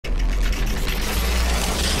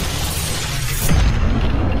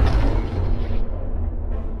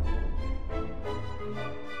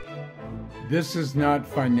This is not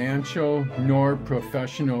financial nor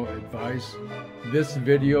professional advice. This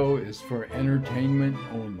video is for entertainment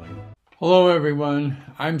only. Hello everyone,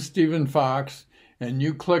 I'm Stephen Fox, and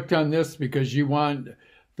you clicked on this because you want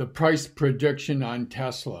the price prediction on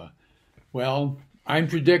Tesla. Well, I'm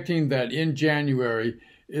predicting that in January,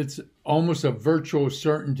 it's almost a virtual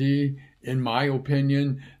certainty, in my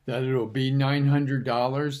opinion, that it'll be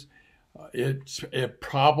 $900. It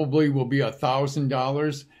probably will be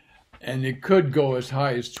 $1,000. And it could go as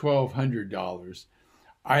high as $1,200.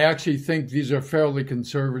 I actually think these are fairly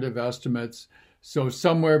conservative estimates, so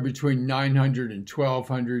somewhere between $900 and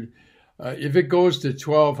 $1,200. If it goes to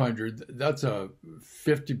 $1,200, that's a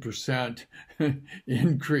 50%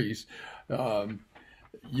 increase. But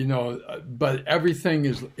everything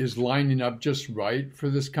is lining up just right for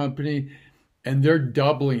this company, and they're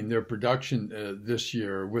doubling their production this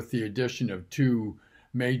year with the addition of 2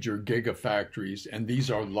 major gigafactories, and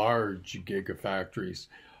these are large gigafactories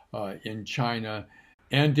in China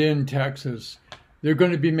and in Texas. They're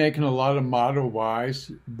going to be making a lot of Model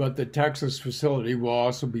Ys, but the Texas facility will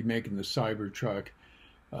also be making the Cybertruck,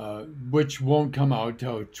 which won't come out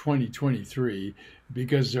till 2023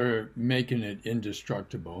 because they're making it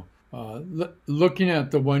indestructible. Looking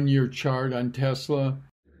at the 1-year chart on Tesla,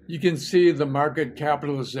 you can see the market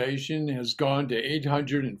capitalization has gone to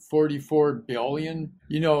 $844 billion.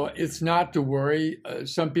 It's not to worry.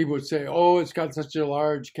 Some people would say, oh, it's got such a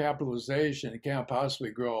large capitalization, it can't possibly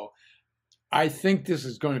grow. I think this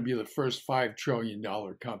is going to be the first $5 trillion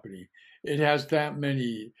company. It has that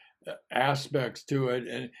many aspects to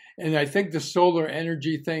it. And I think the solar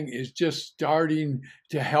energy thing is just starting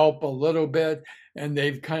to help a little bit. And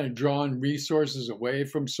they've kind of drawn resources away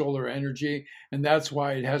from solar energy. And that's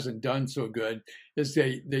why it hasn't done so good, is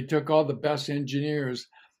they took all the best engineers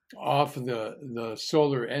off of the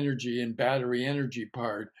solar energy and battery energy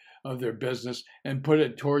part of their business and put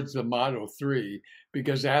it towards the Model 3,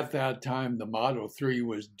 because at that time the Model 3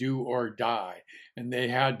 was do or die and they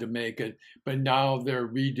had to make it. But now they're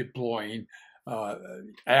redeploying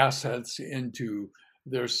assets into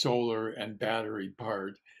their solar and battery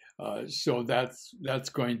part. So that's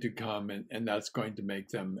going to come, and that's going to make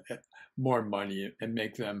them more money and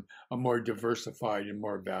make them a more diversified and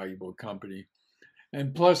more valuable company.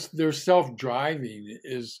 And plus, their self-driving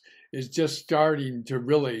is just starting to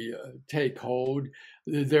really take hold.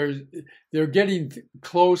 They're getting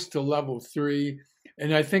close to level 3,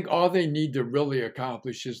 and I think all they need to really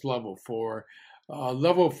accomplish is level 4.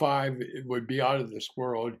 Level 5 would be out of this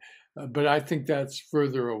world, but I think that's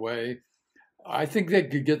further away. I think they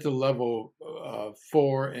could get to level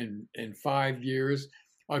 4 in 5 years.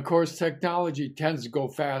 Of course, technology tends to go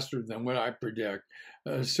faster than what I predict.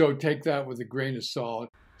 So take that with a grain of salt.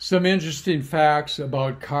 Some interesting facts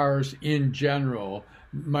about cars in general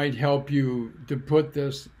might help you to put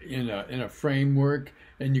this in a framework,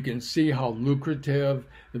 and you can see how lucrative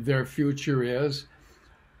their future is.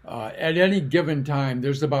 At any given time,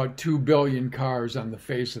 there's about 2 billion cars on the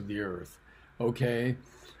face of the earth, okay?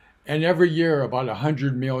 And every year, about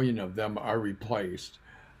 100 million of them are replaced.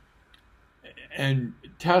 And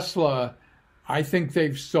Tesla, I think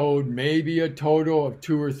they've sold maybe a total of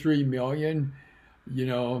 2 or 3 million,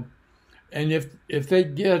 and if they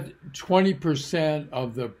get 20%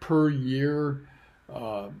 of the per year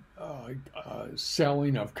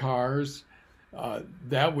selling of cars,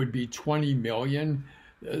 that would be 20 million.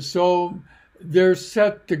 So they're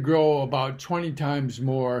set to grow about 20 times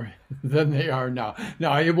more than they are now.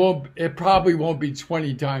 Now, it probably won't be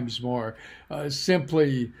 20 times more,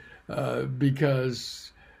 simply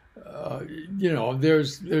because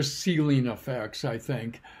there's ceiling effects, I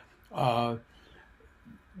think.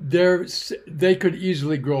 They could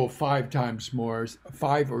easily grow 5 times more,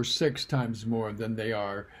 5 or 6 times more than they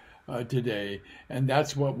are today. And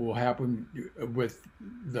that's what will happen with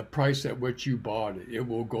the price at which you bought it. It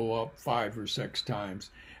will go up 5 or 6 times.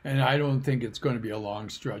 And I don't think it's going to be a long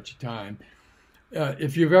stretch of time.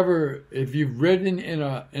 If you've ridden in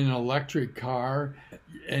an electric car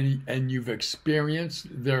and you've experienced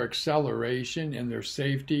their acceleration and their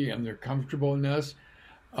safety and their comfortableness,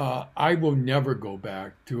 I will never go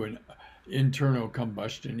back to an internal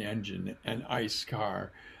combustion engine, an ICE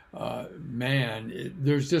car.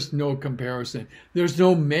 There's just no comparison. There's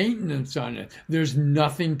no maintenance on it. There's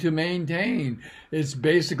nothing to maintain. It's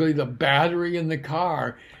basically the battery in the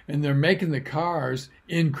car, and they're making the cars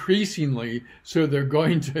increasingly so they're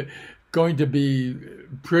going to be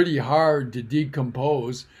pretty hard to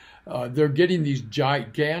decompose. They're getting these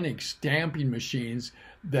gigantic stamping machines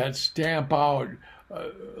that stamp out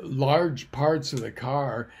large parts of the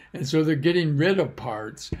car, and so they're getting rid of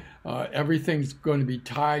parts. Everything's going to be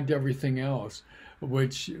tied to everything else,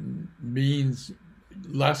 which means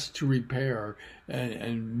less to repair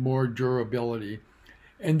and more durability.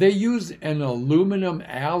 And they use an aluminum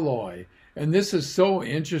alloy, and this is so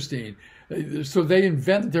interesting. So they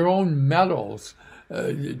invent their own metals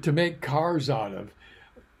to make cars out of.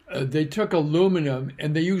 They took aluminum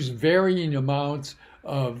and they used varying amounts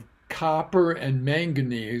of copper and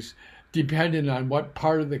manganese depending on what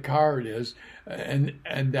part of the car it is, and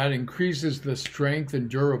that increases the strength and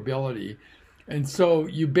durability. And so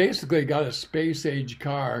you basically got a space age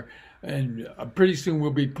car, and pretty soon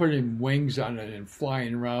we'll be putting wings on it and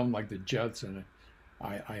flying around like the jets in it,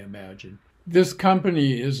 I imagine. This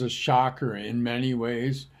company is a shocker in many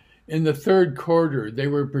ways. In the third quarter, they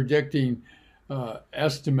were predicting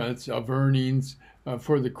estimates of earnings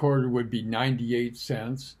for the quarter would be 98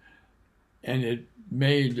 cents, and it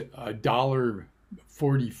made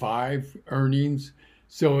 $1.45 earnings.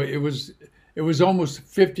 So it was almost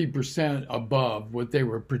 50% above what they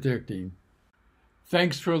were predicting.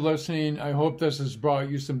 Thanks for listening. I hope this has brought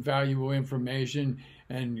you some valuable information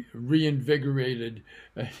and reinvigorated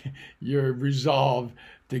your resolve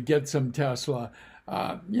to get some Tesla.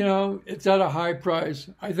 It's at a high price.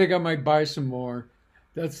 I think I might buy some more.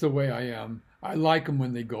 That's the way I am. I like them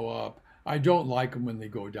when they go up. I don't like them when they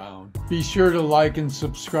go down. Be sure to like and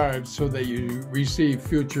subscribe so that you receive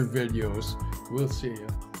future videos. We'll see you.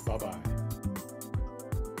 Bye-bye.